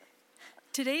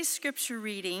Today's scripture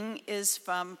reading is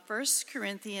from 1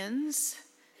 Corinthians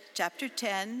chapter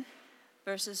 10,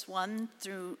 verses 1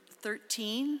 through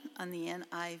 13 on the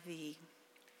NIV.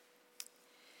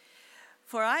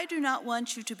 For I do not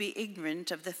want you to be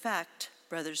ignorant of the fact,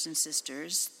 brothers and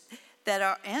sisters, that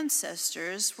our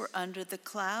ancestors were under the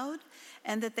cloud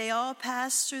and that they all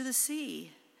passed through the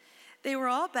sea. They were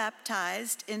all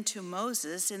baptized into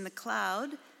Moses in the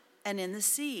cloud and in the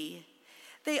sea.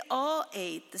 They all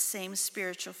ate the same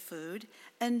spiritual food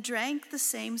and drank the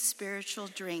same spiritual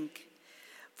drink,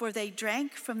 for they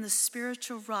drank from the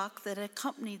spiritual rock that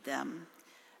accompanied them,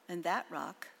 and that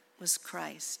rock was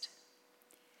Christ.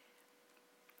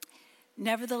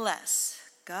 Nevertheless,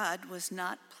 God was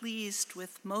not pleased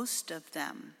with most of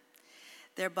them.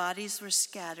 Their bodies were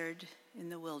scattered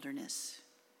in the wilderness.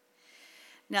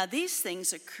 Now these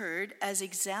things occurred as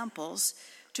examples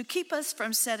to keep us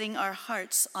from setting our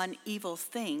hearts on evil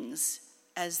things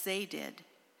as they did.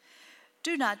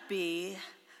 Do not be,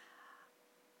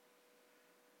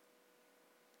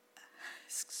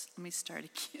 let me start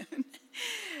again.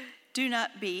 Do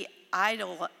not be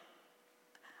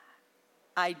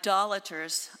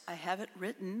idolaters. I have it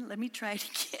written. Let me try it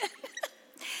again.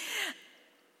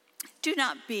 Do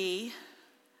not be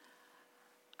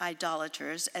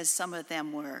idolaters as some of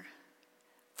them were.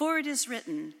 For it is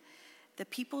written, the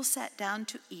people sat down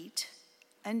to eat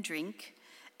and drink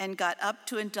and got up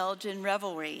to indulge in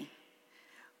revelry.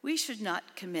 We should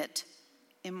not commit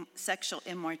sexual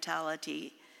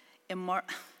immorality.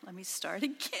 Let me start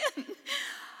again.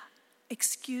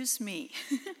 Excuse me.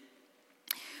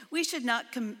 We should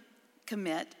not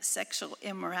commit sexual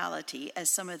immorality as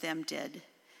some of them did.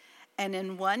 And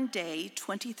in one day,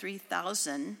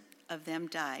 23,000 of them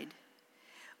died.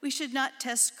 We should not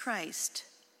test Christ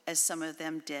as some of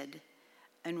them did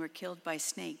and were killed by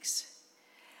snakes.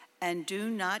 And do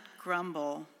not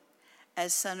grumble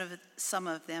as some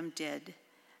of them did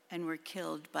and were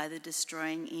killed by the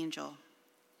destroying angel.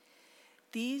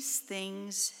 These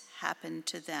things happened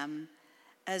to them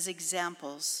as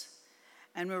examples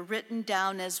and were written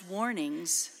down as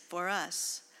warnings for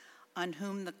us, on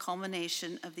whom the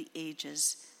culmination of the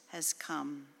ages has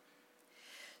come.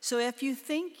 So if you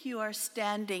think you are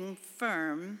standing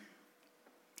firm,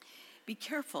 be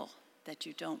careful that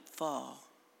you don't fall.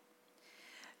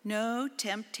 No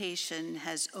temptation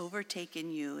has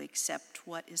overtaken you except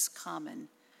what is common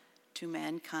to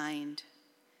mankind.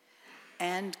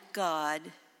 And God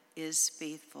is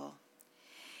faithful.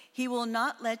 He will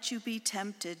not let you be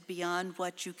tempted beyond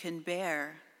what you can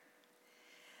bear.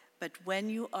 But when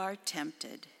you are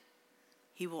tempted,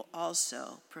 he will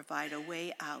also provide a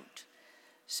way out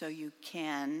so you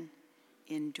can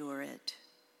endure it.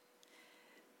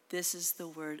 This is the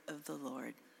word of the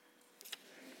Lord.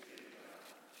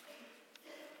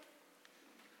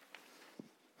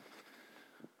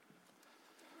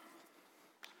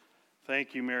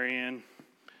 Thank you, Marianne.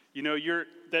 You know, you're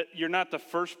not the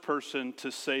first person to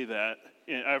say that.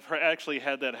 I've actually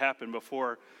had that happen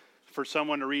before, for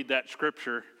someone to read that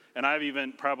scripture, and I've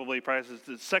even probably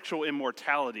practiced sexual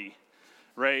immortality,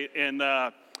 right?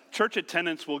 And church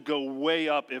attendance will go way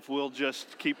up if we'll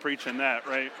just keep preaching that,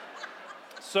 right?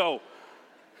 So,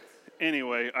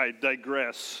 anyway, I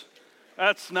digress.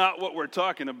 That's not what we're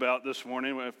talking about this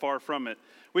morning. We're far from it.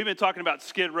 We've been talking about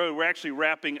Skid Row. We're actually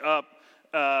wrapping up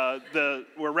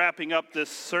this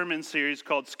sermon series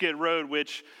called Skid Row,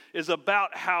 which is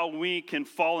about how we can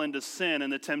fall into sin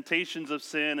and the temptations of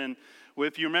sin. And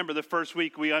if you remember the first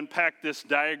week, we unpacked this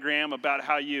diagram about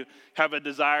how you have a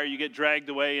desire, you get dragged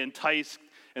away, enticed,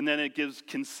 and then it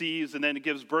conceives, and then it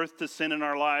gives birth to sin in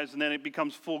our lives, and then it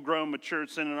becomes full-grown, mature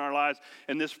sin in our lives,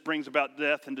 and this brings about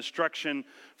death and destruction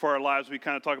for our lives. We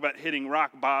kind of talk about hitting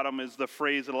rock bottom is the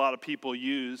phrase that a lot of people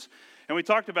use. And we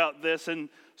talked about this, and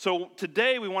so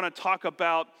today we want to talk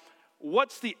about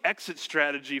what's the exit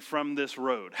strategy from this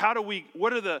road?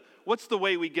 What's the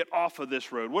way we get off of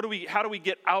this road? How do we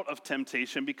get out of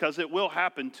temptation? Because it will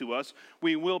happen to us.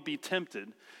 We will be tempted,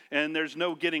 and there's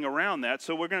no getting around that.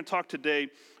 So we're going to talk today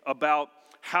about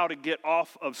how to get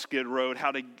off of Skid Row,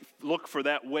 how to look for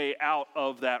that way out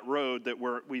of that road that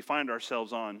we find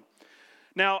ourselves on.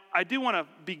 Now, I do want to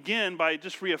begin by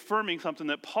just reaffirming something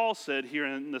that Paul said here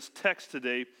in this text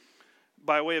today,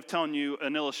 by way of telling you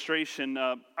an illustration.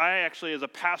 I actually, as a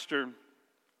pastor,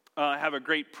 have a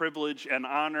great privilege and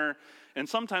honor, and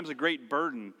sometimes a great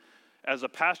burden as a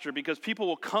pastor, because people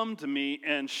will come to me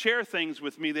and share things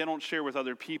with me they don't share with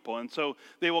other people. And so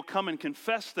they will come and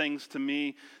confess things to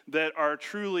me that are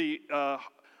truly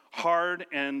hard,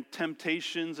 and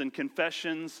temptations and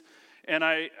confessions. And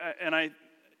I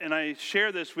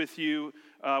share this with you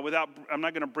I'm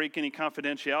not going to break any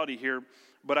confidentiality here,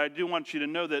 but I do want you to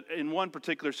know that in one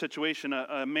particular situation,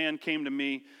 a man came to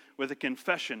me with a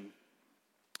confession.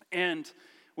 And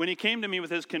when he came to me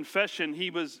with his confession,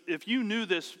 if you knew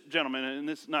this gentleman, and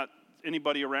this is not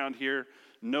anybody around here,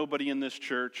 nobody in this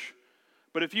church,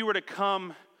 but if you were to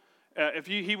come,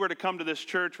 he were to come to this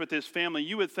church with his family,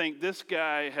 you would think this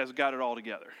guy has got it all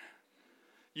together.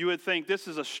 You would think this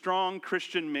is a strong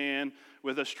Christian man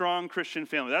with a strong Christian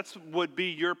family. That would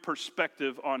be your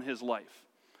perspective on his life,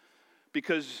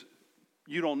 because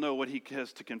you don't know what he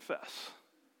has to confess.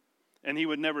 And he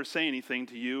would never say anything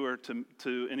to you or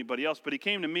to anybody else. But he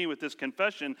came to me with this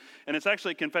confession, and it's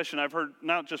actually a confession I've heard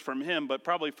not just from him, but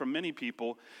probably from many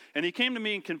people. And he came to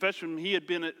me in confession. He had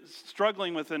been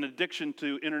struggling with an addiction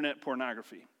to internet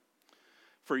pornography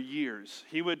for years.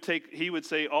 He would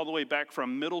say all the way back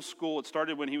from middle school. It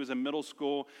started when he was in middle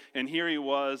school, and here he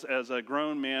was as a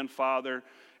grown man, father,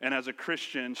 and as a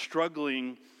Christian,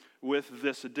 struggling with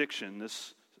this addiction,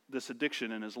 this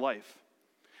addiction in his life.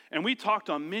 And we talked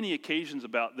on many occasions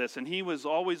about this, and he was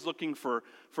always looking for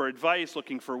advice,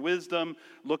 looking for wisdom,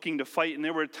 looking to fight. And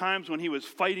there were times when he was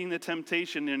fighting the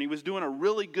temptation, and he was doing a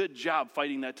really good job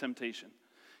fighting that temptation.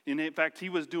 And in fact, he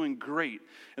was doing great.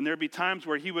 And there'd be times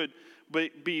where he would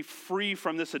be free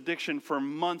from this addiction for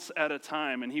months at a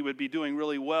time, and he would be doing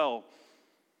really well.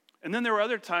 And then there were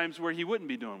other times where he wouldn't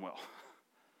be doing well.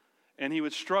 And he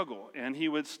would struggle, and he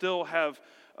would still have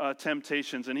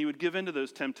temptations, and he would give into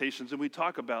those temptations, and we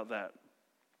talk about that.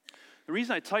 The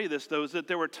reason I tell you this, though, is that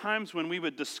there were times when we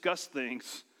would discuss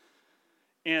things,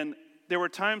 and there were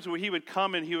times where he would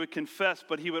come and he would confess,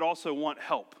 but he would also want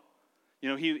help. You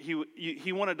know,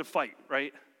 he wanted to fight,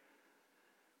 right?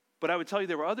 But I would tell you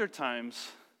there were other times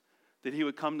that he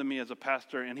would come to me as a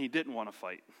pastor, and he didn't want to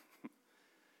fight.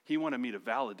 He wanted me to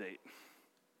validate.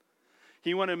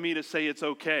 He wanted me to say it's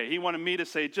okay. He wanted me to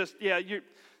say,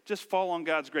 just fall on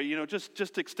God's grace. You know,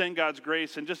 just extend God's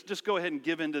grace and just go ahead and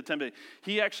give in to temptation.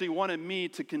 He actually wanted me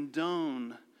to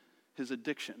condone his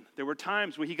addiction. There were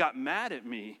times when he got mad at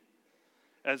me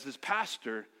as his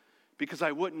pastor because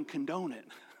I wouldn't condone it.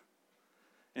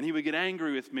 And he would get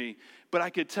angry with me. But I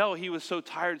could tell he was so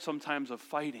tired sometimes of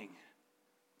fighting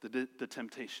the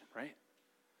temptation, right?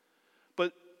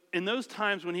 But in those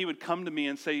times when he would come to me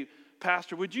and say,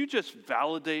 Pastor, would you just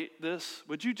validate this?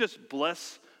 Would you just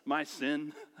bless my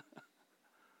sin?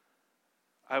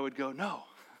 I would go, no.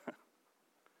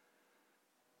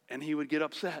 And he would get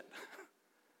upset.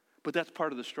 But that's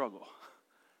part of the struggle.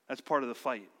 That's part of the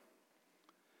fight.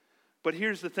 But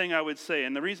here's the thing I would say,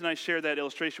 and the reason I share that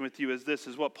illustration with you is this,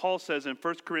 is what Paul says in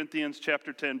 1 Corinthians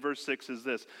chapter 10, verse 6 is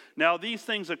this. Now these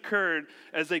things occurred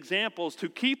as examples to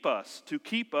keep us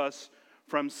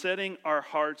from setting our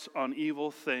hearts on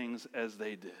evil things as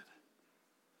they did.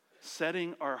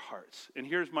 Setting our hearts. And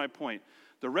here's my point.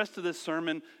 The rest of this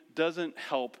sermon doesn't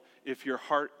help if your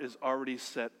heart is already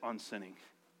set on sinning.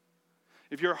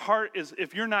 If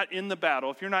you're not in the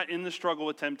battle, if you're not in the struggle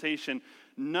with temptation,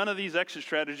 none of these exit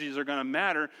strategies are going to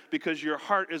matter because your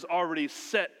heart is already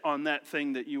set on that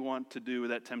thing that you want to do,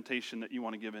 that temptation that you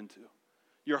want to give into.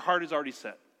 Your heart is already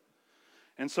set.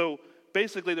 And so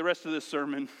basically the rest of this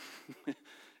sermon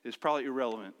is probably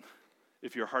irrelevant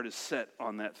if your heart is set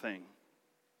on that thing.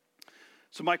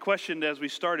 So my question as we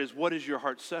start is, what is your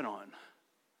heart set on?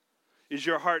 Is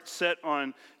your heart set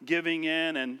on giving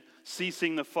in and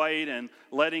ceasing the fight and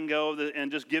letting go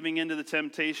and just giving into the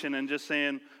temptation and just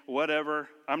saying, whatever,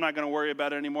 I'm not going to worry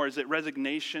about it anymore? Is it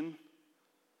resignation?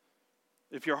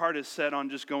 If your heart is set on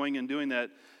just going and doing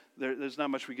that, there's not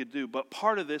much we could do. But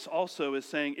part of this also is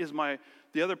saying,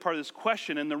 the other part of this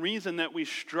question, and the reason that we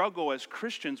struggle as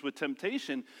Christians with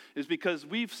temptation is because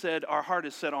we've said our heart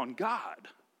is set on God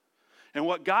and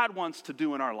what God wants to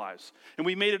do in our lives. And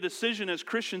we made a decision as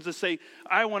Christians to say,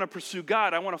 I want to pursue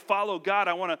God. I want to follow God.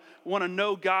 I want to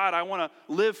know God. I want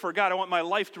to live for God. I want my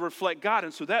life to reflect God.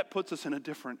 And so that puts us in a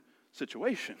different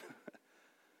situation.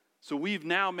 So we've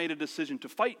now made a decision to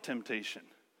fight temptation,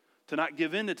 to not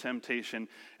give in to temptation.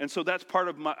 And so that's part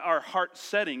of our heart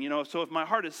setting. You know, so if my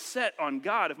heart is set on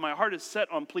God, if my heart is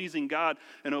set on pleasing God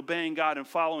and obeying God and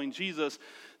following Jesus,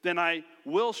 then I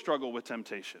will struggle with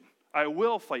temptation. I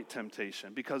will fight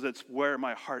temptation because it's where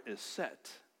my heart is set.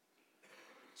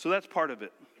 So that's part of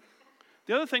it.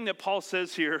 The other thing that Paul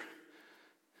says here,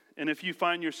 and if you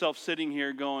find yourself sitting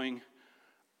here going,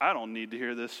 I don't need to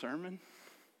hear this sermon,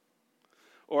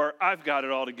 or I've got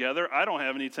it all together, I don't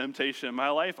have any temptation in my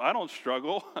life, I don't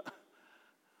struggle,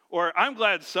 or I'm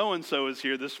glad so-and-so is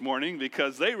here this morning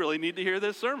because they really need to hear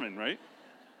this sermon, right?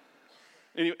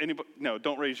 Anybody? No,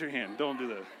 don't raise your hand. Don't do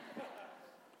that.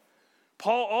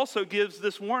 Paul also gives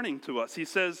this warning to us. He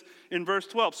says in verse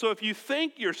 12, so if you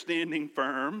think you're standing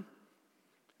firm,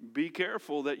 be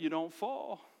careful that you don't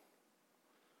fall.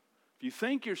 If you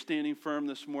think you're standing firm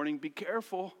this morning, be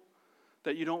careful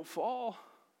that you don't fall.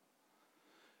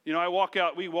 You know,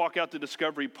 we walk out to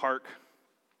Discovery Park,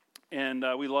 and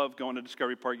we love going to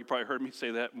Discovery Park. You probably heard me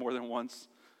say that more than once.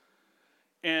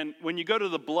 And when you go to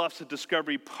the bluffs at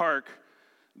Discovery Park,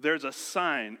 there's a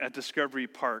sign at Discovery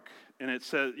Park, and it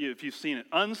says, if you've seen it,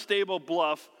 unstable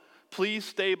bluff, please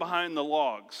stay behind the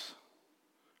logs,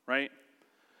 right?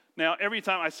 Now, every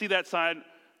time I see that sign,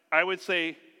 I would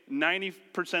say 90%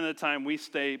 of the time we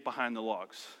stay behind the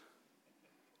logs.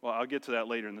 Well, I'll get to that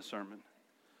later in the sermon.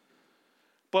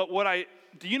 But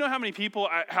do you know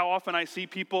how often I see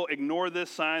people ignore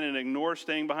this sign and ignore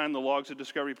staying behind the logs at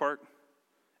Discovery Park?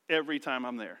 Every time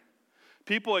I'm there.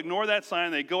 People ignore that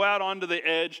sign, they go out onto the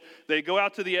edge, they go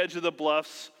out to the edge of the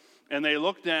bluffs, and they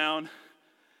look down,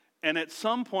 and at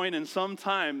some point in some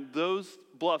time, those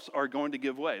bluffs are going to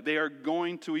give way. They are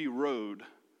going to erode.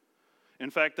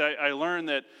 In fact, I learned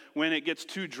that when it gets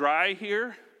too dry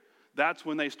here, that's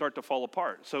when they start to fall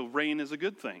apart. So rain is a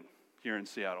good thing here in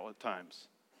Seattle at times.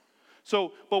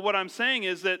 But what I'm saying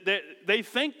is that they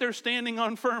think they're standing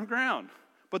on firm ground.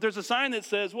 But there's a sign that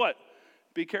says what?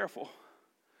 Be careful.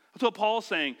 That's what Paul's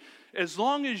saying. As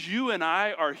long as you and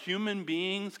I are human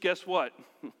beings, guess what?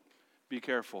 Be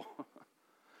careful.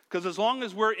 Because as long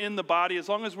as we're in the body, as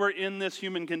long as we're in this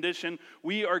human condition,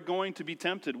 we are going to be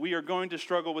tempted. We are going to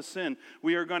struggle with sin.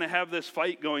 We are going to have this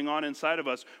fight going on inside of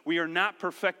us. We are not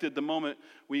perfected the moment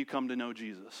we come to know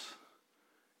Jesus.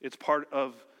 It's part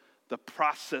of the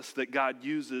process that God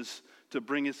uses to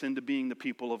bring us into being the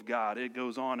people of God. It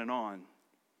goes on and on.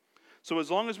 So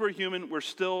as long as we're human,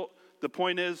 the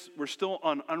point is, we're still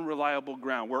on unreliable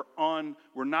ground.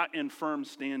 We're not in firm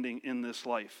standing in this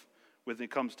life when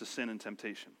it comes to sin and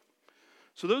temptation.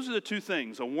 So those are the two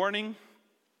things, a warning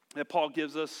that Paul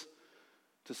gives us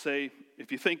to say,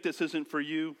 if you think this isn't for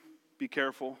you, be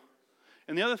careful.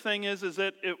 And the other thing is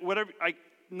that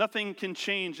nothing can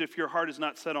change if your heart is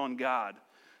not set on God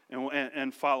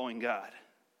and following God.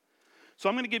 So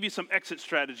I'm going to give you some exit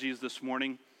strategies this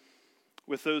morning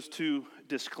with those two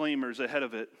disclaimers ahead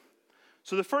of it.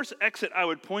 So the first exit I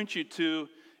would point you to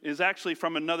is actually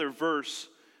from another verse,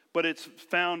 but it's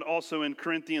found also in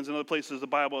Corinthians and other places of the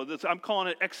Bible. I'm calling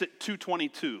it exit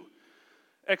 222.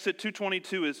 Exit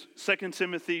 222 is 2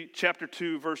 Timothy chapter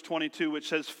 2, verse 22, which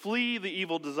says, flee the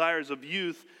evil desires of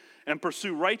youth and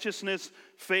pursue righteousness,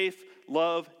 faith,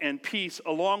 love, and peace,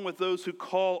 along with those who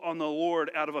call on the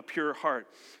Lord out of a pure heart.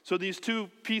 So these two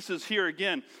pieces here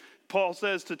again, Paul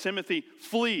says to Timothy,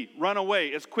 flee, run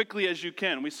away as quickly as you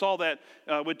can. We saw that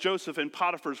with Joseph and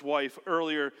Potiphar's wife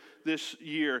earlier this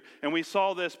year. And we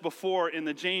saw this before in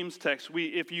the James text.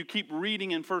 If you keep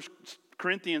reading in 1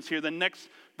 Corinthians here, the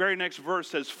very next verse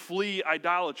says, flee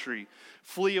idolatry,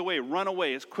 flee away, run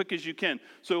away as quick as you can.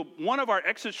 So one of our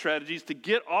exit strategies to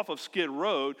get off of Skid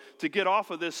Road, to get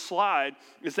off of this slide,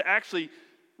 is to actually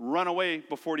run away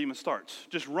before it even starts.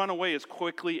 Just run away as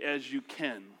quickly as you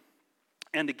can.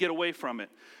 And to get away from it.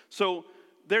 So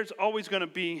there's always going to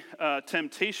be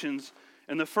temptations,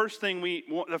 and the first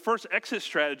exit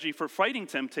strategy for fighting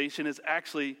temptation is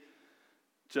actually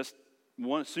just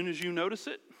as soon as you notice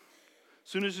it, as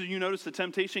soon as you notice the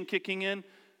temptation kicking in,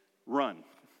 run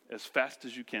as fast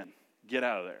as you can. Get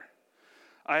out of there.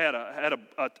 I had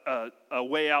a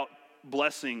way out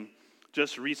blessing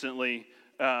just recently.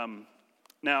 Now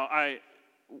I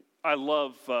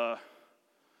love.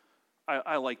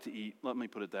 I like to eat, let me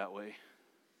put it that way.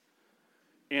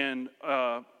 And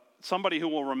somebody who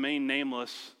will remain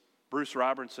nameless, Bruce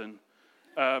Robertson,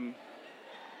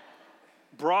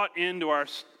 brought into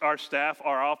our staff,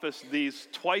 our office, these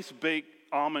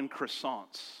twice-baked almond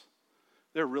croissants.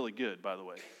 They're really good, by the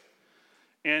way.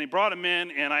 And he brought them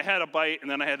in, and I had a bite, and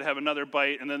then I had to have another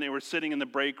bite, and then they were sitting in the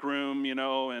break room, and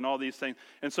all these things.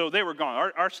 And so they were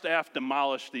gone. Our staff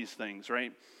demolished these things,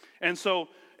 right?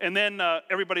 And then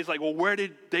everybody's like, well, where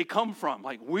did they come from?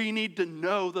 Like, we need to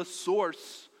know the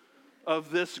source of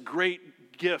this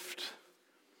great gift.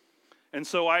 And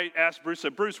so I asked Bruce,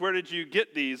 Bruce, where did you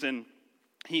get these? And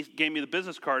he gave me the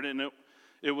business card, and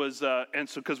it was, and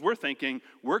so because we're thinking,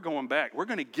 we're going back. We're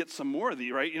going to get some more of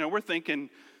these, right? We're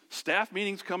thinking staff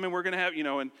meetings coming, we're going to have,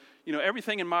 and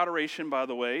everything in moderation, by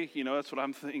the way. That's what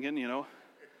I'm thinking,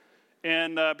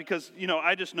 And because,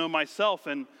 I just know myself,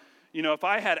 and if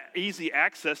I had easy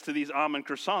access to these almond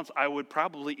croissants, I would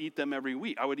probably eat them every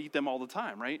week. I would eat them all the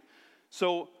time, right?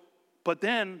 So, but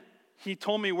then he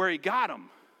told me where he got them.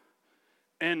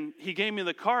 And he gave me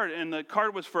the card, and the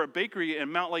card was for a bakery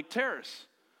in Mount Lake Terrace.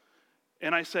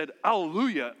 And I said,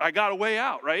 hallelujah, I got a way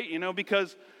out, right?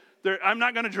 Because I'm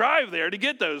not going to drive there to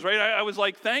get those, right? I was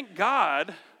like, thank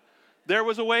God there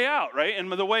was a way out, right?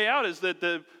 And the way out is that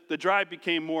the drive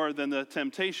became more than the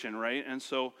temptation, right? And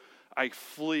so I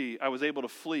was able to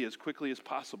flee as quickly as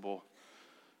possible.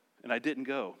 And I didn't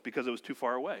go because it was too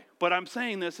far away. But I'm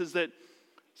saying this is that,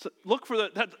 look for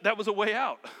that was a way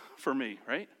out for me,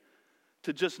 right?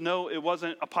 To just know it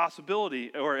wasn't a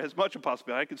possibility or as much a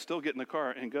possibility. I could still get in the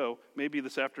car and go, maybe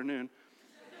this afternoon.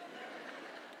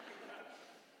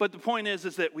 But the point is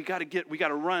that we got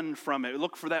to run from it.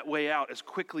 Look for that way out as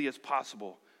quickly as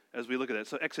possible as we look at it.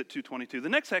 So exit 222. The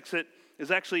next exit is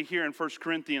actually here in 1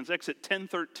 Corinthians, exit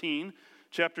 10:13,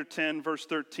 chapter 10, verse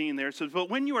 13 there. It says, but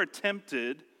when you are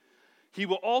tempted, he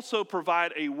will also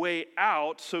provide a way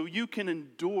out so you can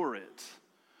endure it.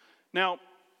 Now,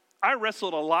 I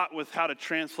wrestled a lot with how to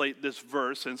translate this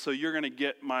verse, and so you're going to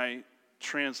get my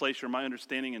translation, my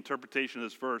understanding, interpretation of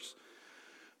this verse.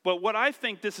 But what I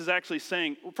think this is actually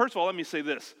saying, first of all, let me say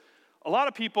this. A lot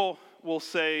of people will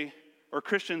say, or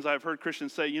Christians, I've heard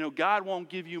Christians say, God won't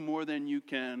give you more than you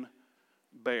can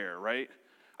bear, right?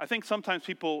 I think sometimes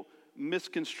people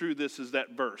misconstrue this as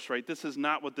that verse, right? This is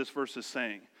not what this verse is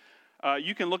saying.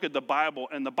 You can look at the Bible,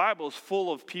 and the Bible is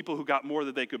full of people who got more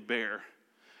than they could bear.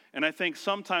 And I think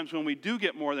sometimes when we do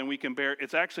get more than we can bear,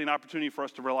 it's actually an opportunity for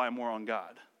us to rely more on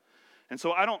God. And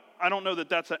so I don't know that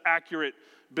that's an accurate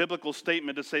biblical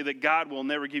statement to say that God will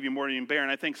never give you more than you can bear.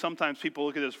 And I think sometimes people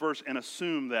look at this verse and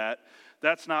assume that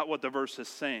that's not what the verse is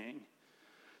saying.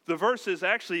 The verse is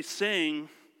actually saying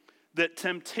that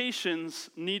temptations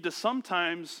need to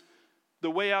sometimes,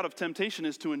 the way out of temptation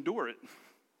is to endure it.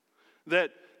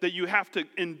 That you have to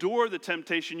endure the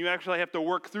temptation. You actually have to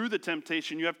work through the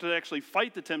temptation. You have to actually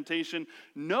fight the temptation,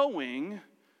 knowing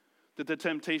that the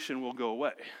temptation will go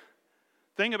away.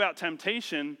 Thing about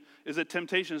temptation is that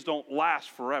temptations don't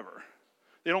last forever.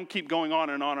 They don't keep going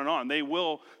on and on and on. They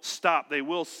will stop. They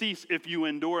will cease if you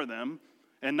endure them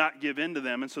and not give in to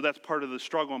them. And so that's part of the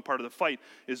struggle and part of the fight,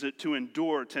 is it to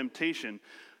endure temptation.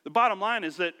 The bottom line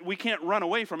is that we can't run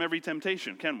away from every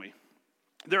temptation, can we?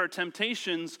 There are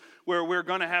temptations where we're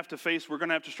going to have to face, we're going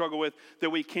to have to struggle with,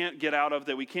 that we can't get out of,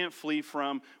 that we can't flee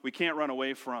from, we can't run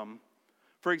away from.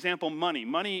 For example, money.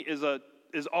 Money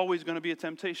is always going to be a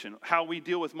temptation. How we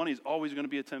deal with money is always going to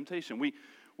be a temptation.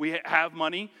 We have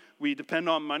money, we depend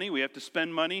on money, we have to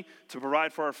spend money to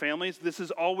provide for our families. This is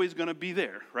always going to be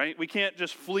there, right? We can't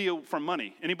just flee from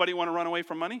money. Anybody want to run away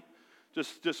from money?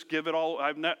 Just give it all.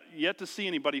 I've not yet to see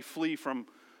anybody flee from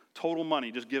total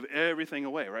money. Just give everything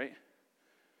away, right?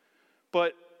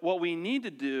 But what we need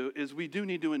to do is we do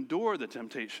need to endure the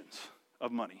temptations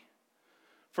of money.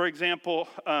 For example,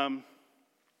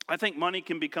 I think money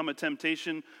can become a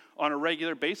temptation on a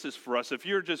regular basis for us. If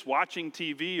you're just watching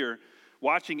TV or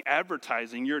watching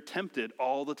advertising, you're tempted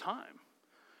all the time.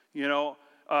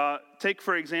 Take,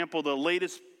 for example, the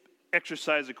latest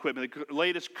exercise equipment, the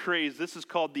latest craze. This is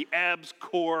called the Abs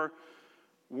Core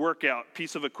workout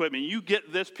piece of equipment. You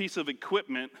get this piece of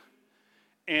equipment,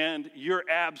 and your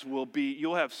abs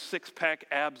you'll have six-pack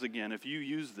abs again if you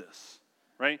use this,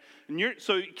 right?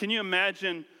 So can you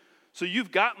imagine, so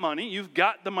you've got money, you've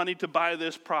got the money to buy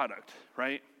this product,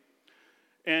 right?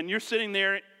 And you're sitting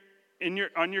there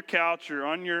on your couch or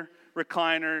on your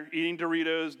recliner, eating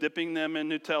Doritos, dipping them in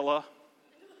Nutella.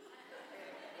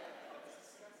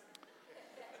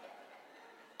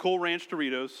 Cool Ranch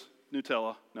Doritos,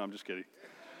 Nutella. No, I'm just kidding.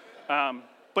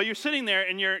 But you're sitting there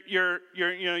and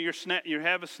you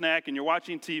have a snack and you're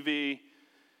watching TV,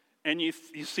 and you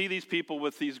see these people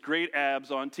with these great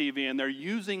abs on TV, and they're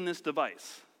using this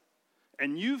device,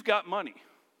 and you've got money.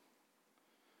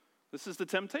 This is the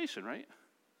temptation, right?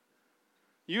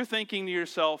 You're thinking to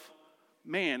yourself,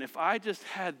 man, if I just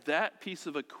had that piece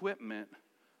of equipment,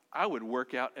 I would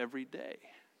work out every day,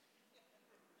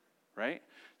 right?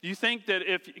 Do you think that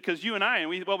because you and I,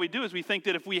 what we do is we think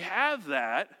that if we have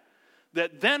that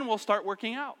then we'll start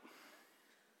working out.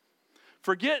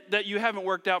 Forget that you haven't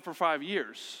worked out for 5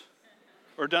 years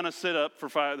or done a sit-up for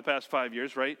the past 5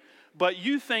 years, right? But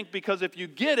you think because if you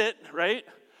get it, right,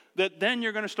 that then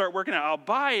you're going to start working out. I'll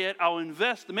buy it, I'll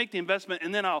invest, make the investment,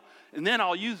 and then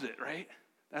I'll use it, right?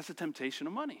 That's the temptation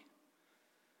of money.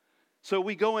 So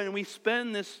we go in and we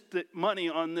spend the money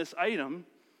on this item,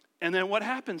 and then what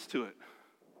happens to it?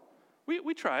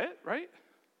 We try it, right?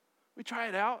 We try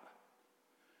it out.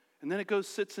 And then it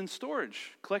sits in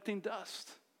storage, collecting dust.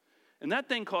 And that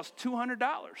thing costs $200.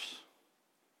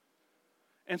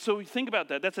 And so we think about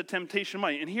that. That's a temptation of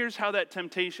money. And here's how that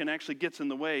temptation actually gets in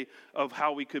the way of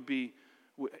how we could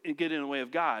get in the way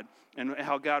of God and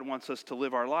how God wants us to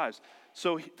live our lives.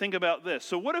 So think about this.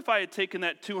 So what if I had taken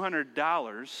that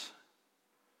 $200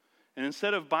 and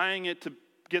instead of buying it to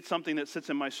get something that sits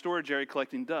in my storage area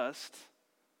collecting dust,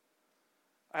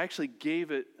 I actually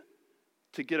gave it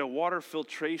to get a water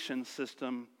filtration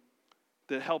system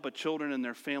that help children and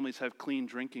their families have clean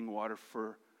drinking water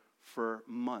for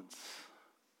months,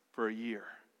 for a year.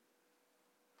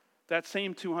 That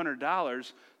same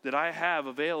 $200 that I have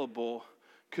available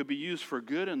could be used for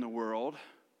good in the world,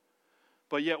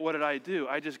 but yet what did I do?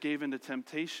 I just gave into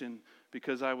temptation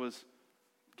because I was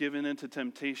given into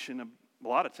temptation, a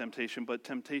lot of temptation, but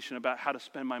temptation about how to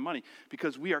spend my money,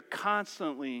 because we are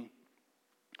constantly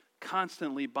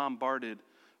bombarded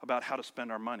about how to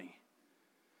spend our money.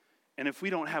 And if we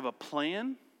don't have a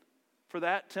plan for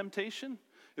that temptation,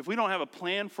 if we don't have a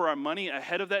plan for our money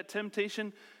ahead of that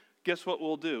temptation, guess what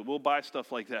we'll do? We'll buy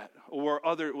stuff like that. Or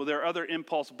there are other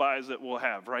impulse buys that we'll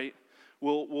have, right?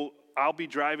 I'll be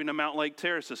driving to Mountain Lake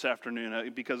Terrace this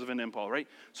afternoon because of an impulse, right?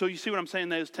 So you see what I'm saying?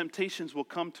 Those temptations will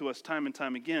come to us time and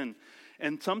time again.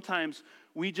 And sometimes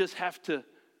we just have to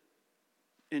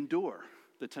endure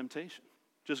the temptation.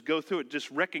 Just go through it. Just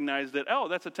recognize that, oh,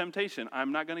 that's a temptation.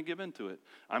 I'm not going to give into it.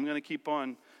 I'm going to keep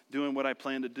on doing what I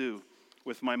plan to do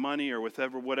with my money or with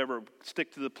whatever.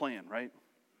 Stick to the plan, right?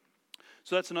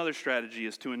 So that's another strategy,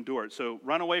 is to endure it. So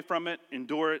run away from it,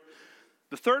 endure it.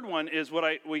 The third one is what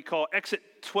we call exit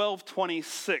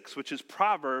 12:26, which is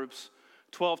Proverbs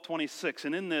 12:26.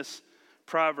 And in this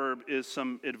proverb is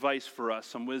some advice for us,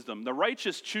 some wisdom. The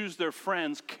righteous choose their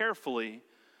friends carefully,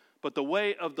 but the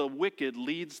way of the wicked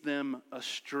leads them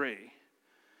astray.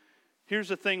 Here's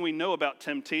the thing we know about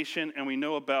temptation and we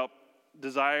know about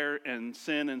desire and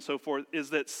sin and so forth, is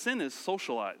that sin is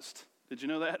socialized. Did you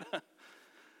know that?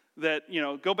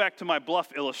 Go back to my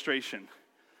bluff illustration.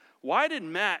 Why did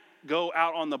Matt go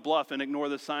out on the bluff and ignore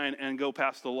the sign and go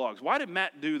past the logs? Why did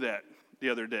Matt do that the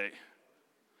other day?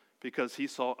 Because he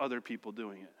saw other people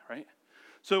doing it, right?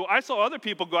 So I saw other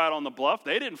people go out on the bluff.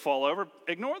 They didn't fall over.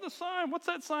 Ignore the sign. What's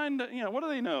that sign? What do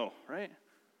they know, right?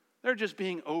 They're just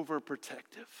being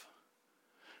overprotective.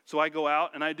 So I go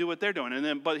out and I do what they're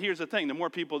doing. But here's the thing. The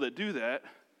more people that do that,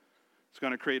 it's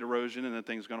going to create erosion and the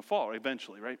thing's going to fall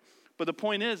eventually, right? But the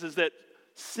point is that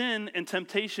sin and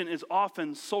temptation is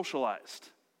often socialized.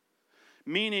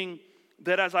 Meaning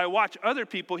that as I watch other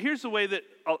people, here's the way that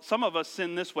some of us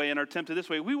sin this way and are tempted this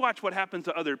way. We watch what happens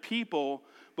to other people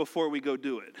before we go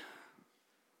do it.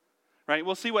 Right?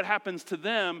 We'll see what happens to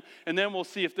them, and then we'll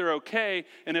see if they're okay,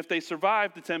 and if they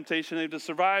survive the temptation, they've just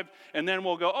survived, and then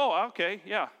we'll go, oh, okay,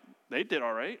 yeah, they did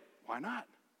all right. Why not?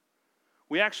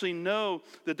 We actually know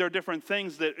that there are different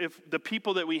things that if the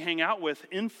people that we hang out with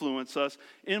influence us,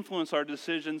 influence our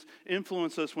decisions,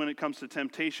 influence us when it comes to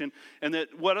temptation, and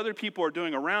that what other people are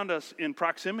doing around us in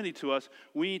proximity to us,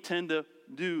 we tend to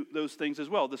do those things as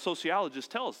well. The sociologists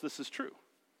tell us this is true.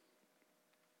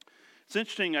 It's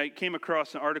interesting, I came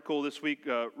across an article this week.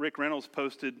 Rick Reynolds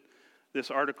posted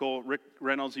this article. Rick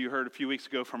Reynolds, you heard a few weeks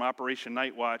ago from Operation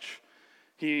Night Watch.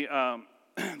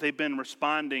 They've been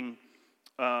responding.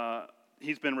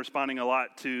 He's been responding a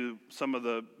lot to some of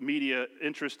the media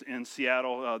interest in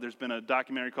Seattle. There's been a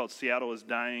documentary called "Seattle is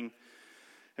Dying,"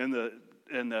 and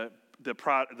the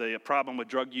problem with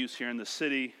drug use here in the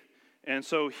city. And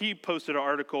so he posted an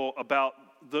article about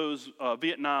those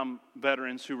Vietnam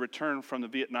veterans who returned from the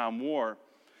Vietnam War.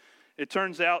 It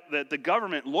turns out that the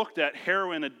government looked at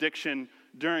heroin addiction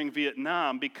during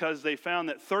Vietnam because they found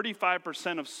that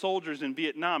 35% of soldiers in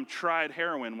Vietnam tried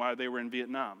heroin while they were in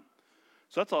Vietnam.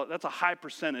 So that's a high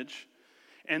percentage.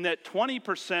 And that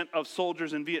 20% of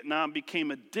soldiers in Vietnam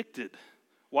became addicted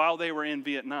while they were in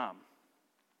Vietnam.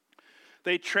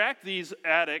 They tracked these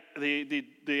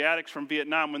the addicts from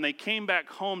Vietnam. When they came back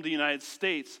home to the United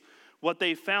States, what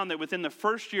they found that within the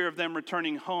first year of them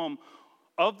returning home,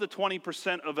 of the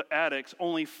 20% of addicts,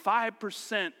 only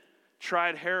 5%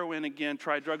 tried heroin again,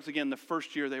 tried drugs again the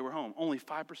first year they were home. Only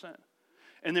 5%.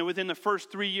 And then within the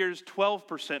first 3 years,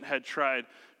 12% had tried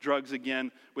drugs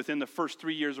again within the first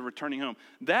 3 years of returning home.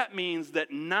 That means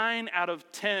that 9 out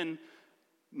of 10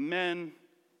 men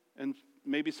and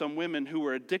maybe some women who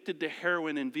were addicted to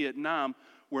heroin in Vietnam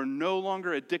were no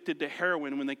longer addicted to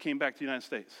heroin when they came back to the United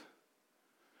States.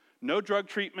 No drug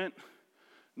treatment,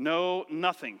 no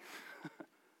nothing.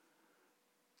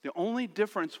 The only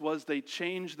difference was they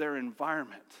changed their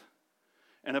environment.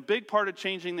 And a big part of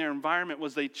changing their environment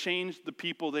was they changed the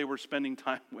people they were spending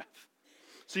time with.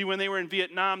 See, when they were in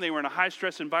Vietnam, they were in a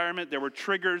high-stress environment. There were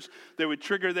triggers. They would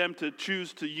trigger them to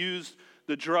choose to use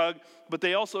the drug. But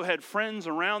they also had friends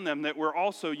around them that were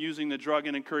also using the drug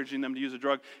and encouraging them to use the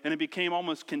drug. And it became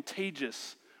almost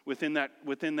contagious within that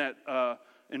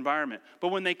environment. But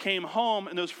when they came home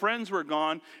and those friends were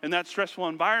gone and that stressful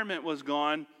environment was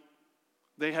gone,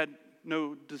 they had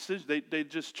no decision. They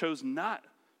just chose not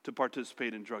to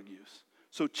participate in drug use.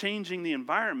 So changing the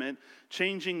environment,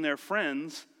 changing their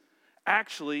friends,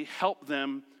 actually helped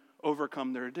them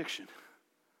overcome their addiction,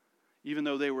 even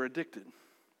though they were addicted.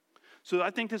 So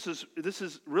I think this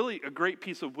is really a great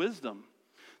piece of wisdom,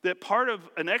 that part of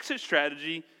an exit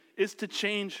strategy is to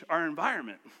change our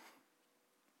environment.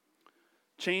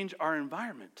 Change our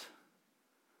environment.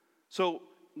 So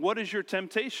what is your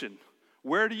temptation?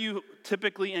 Where do you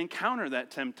typically encounter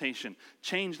that temptation?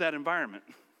 Change that environment.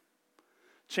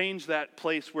 Change that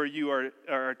place where you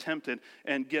are tempted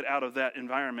and get out of that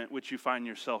environment which you find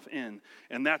yourself in.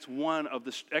 And that's one of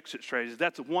the exit strategies.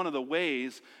 That's one of the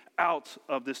ways out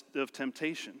of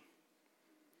temptation.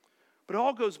 But it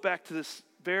all goes back to this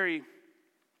very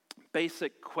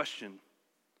basic question.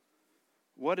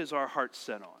 What is our heart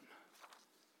set on?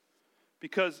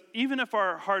 Because even if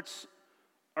our hearts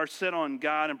are set on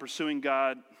God and pursuing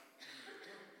God,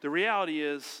 the reality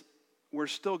is we're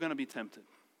still going to be tempted.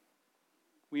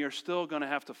 We are still going to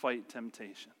have to fight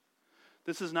temptation.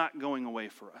 This is not going away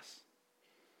for us.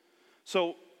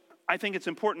 So I think it's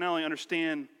important not only to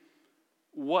understand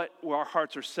what our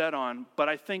hearts are set on, but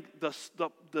I think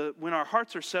when our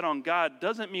hearts are set on God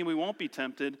doesn't mean we won't be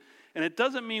tempted, and it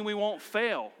doesn't mean we won't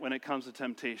fail when it comes to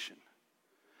temptation.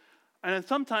 And then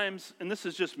sometimes, and this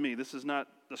is just me, this is not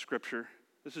the scripture,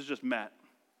 this is just Matt,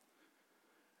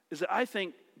 is that I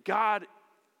think God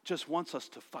just wants us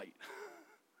to fight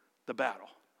the battle.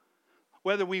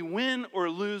 Whether we win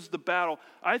or lose the battle,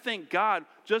 I think God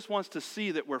just wants to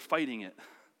see that we're fighting it,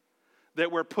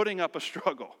 that we're putting up a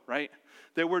struggle, right?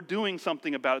 That we're doing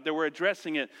something about it, that we're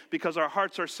addressing it because our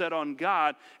hearts are set on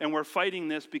God and we're fighting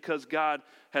this because God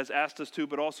has asked us to,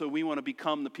 but also we want to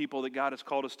become the people that God has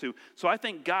called us to. So I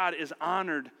think God is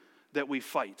honored that we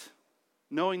fight,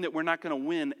 knowing that we're not going to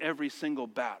win every single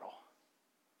battle.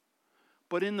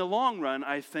 But in the long run,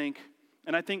 I think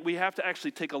we have to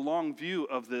actually take a long view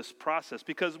of this process,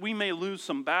 because we may lose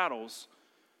some battles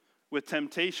with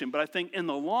temptation, but I think in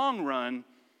the long run,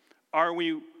 are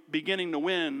we beginning to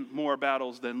win more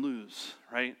battles than lose,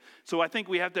 right? So I think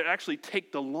we have to actually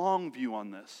take the long view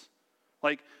on this.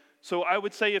 So I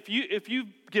would say if you've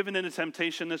given in to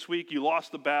temptation this week, you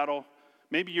lost the battle,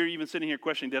 maybe you're even sitting here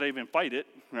questioning, did I even fight it,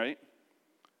 right?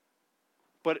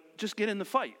 But just get in the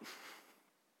fight.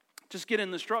 Just get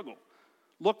in the struggle.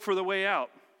 Look for the way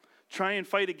out. Try and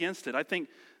fight against it. I think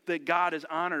that God is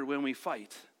honored when we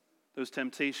fight those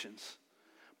temptations.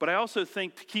 But I also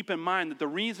think to keep in mind that the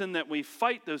reason that we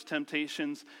fight those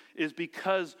temptations is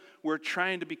because we're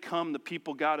trying to become the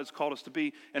people God has called us to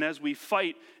be. And as we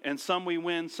fight, and some we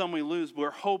win, some we lose,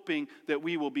 we're hoping that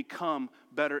we will become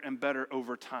better and better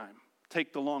over time.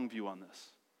 Take the long view on this.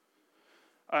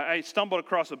 I stumbled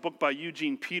across a book by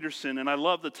Eugene Peterson, and I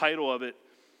love the title of it.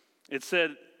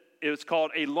 It was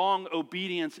called A Long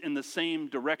Obedience in the Same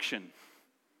Direction.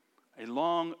 A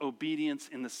long obedience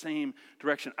in the same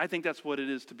direction. I think that's what it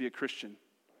is to be a Christian,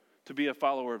 to be a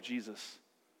follower of Jesus,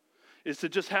 is to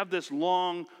just have this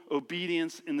long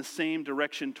obedience in the same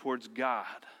direction towards God,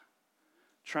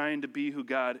 trying to be who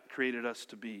God created us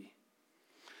to be.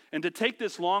 And to take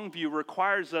this long view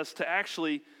requires us to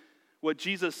actually, what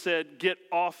Jesus said, get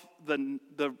off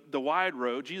the wide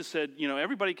road. Jesus said,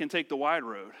 everybody can take the wide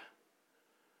road.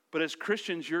 But as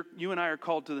Christians, you and I are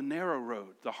called to the narrow road,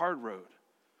 the hard road.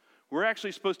 We're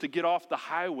actually supposed to get off the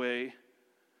highway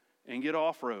and get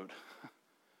off-road.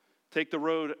 Take the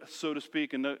road, so to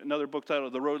speak, another book title,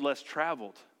 The Road Less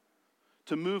Traveled.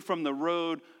 To move from the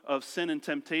road of sin and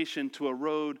temptation to a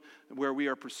road where we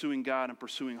are pursuing God and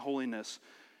pursuing holiness.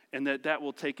 And that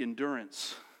will take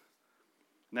endurance.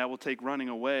 And that will take running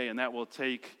away. And that will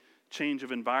take change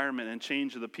of environment and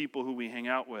change of the people who we hang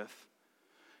out with.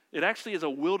 It actually is a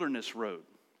wilderness road.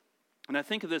 And I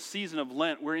think of this season of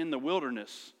Lent, we're in the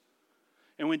wilderness.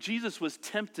 And when Jesus was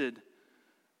tempted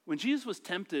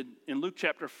in Luke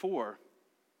chapter 4,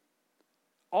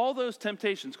 all those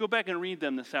temptations, go back and read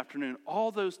them this afternoon, all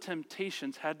those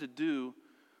temptations had to do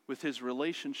with his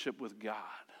relationship with God.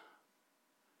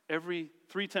 Every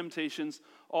 3 temptations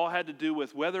all had to do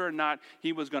with whether or not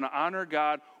he was going to honor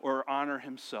God or honor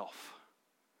himself.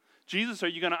 Jesus, are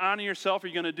you going to honor yourself? Are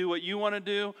you going to do what you want to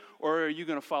do? Or are you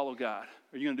going to follow God?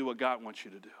 Are you going to do what God wants you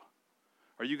to do?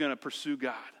 Are you going to pursue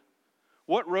God?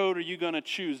 What road are you going to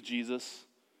choose, Jesus?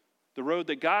 The road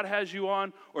that God has you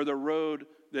on or the road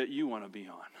that you want to be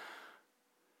on?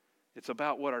 It's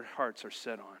about what our hearts are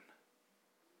set on.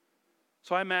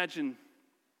 So I imagine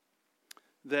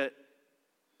that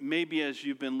maybe as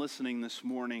you've been listening this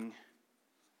morning,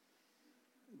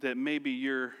 that maybe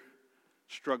you're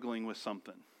struggling with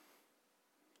something.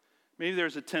 Maybe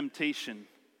there's a temptation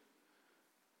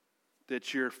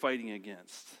that you're fighting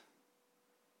against.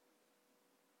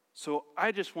 So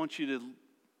I just want you to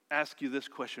ask you this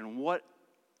question. What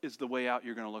is the way out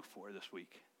you're going to look for this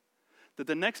week? That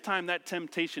the next time that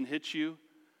temptation hits you,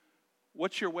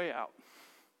 what's your way out?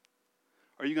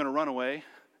 Are you going to run away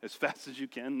as fast as you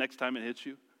can next time it hits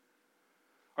you?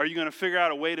 Are you going to figure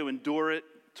out a way to endure it,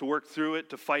 to work through it,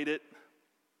 to fight it?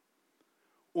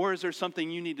 Or is there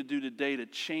something you need to do today to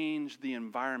change the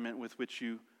environment with which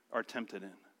you are tempted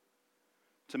in?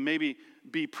 To maybe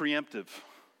be preemptive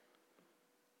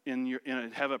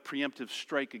have a preemptive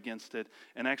strike against it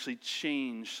and actually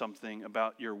change something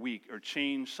about your week, or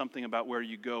change something about where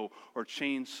you go, or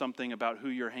change something about who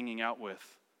you're hanging out with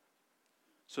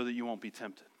so that you won't be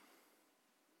tempted.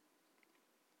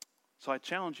 So I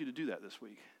challenge you to do that this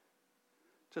week.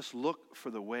 Just look for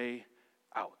the way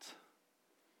out.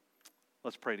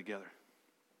 Let's pray together.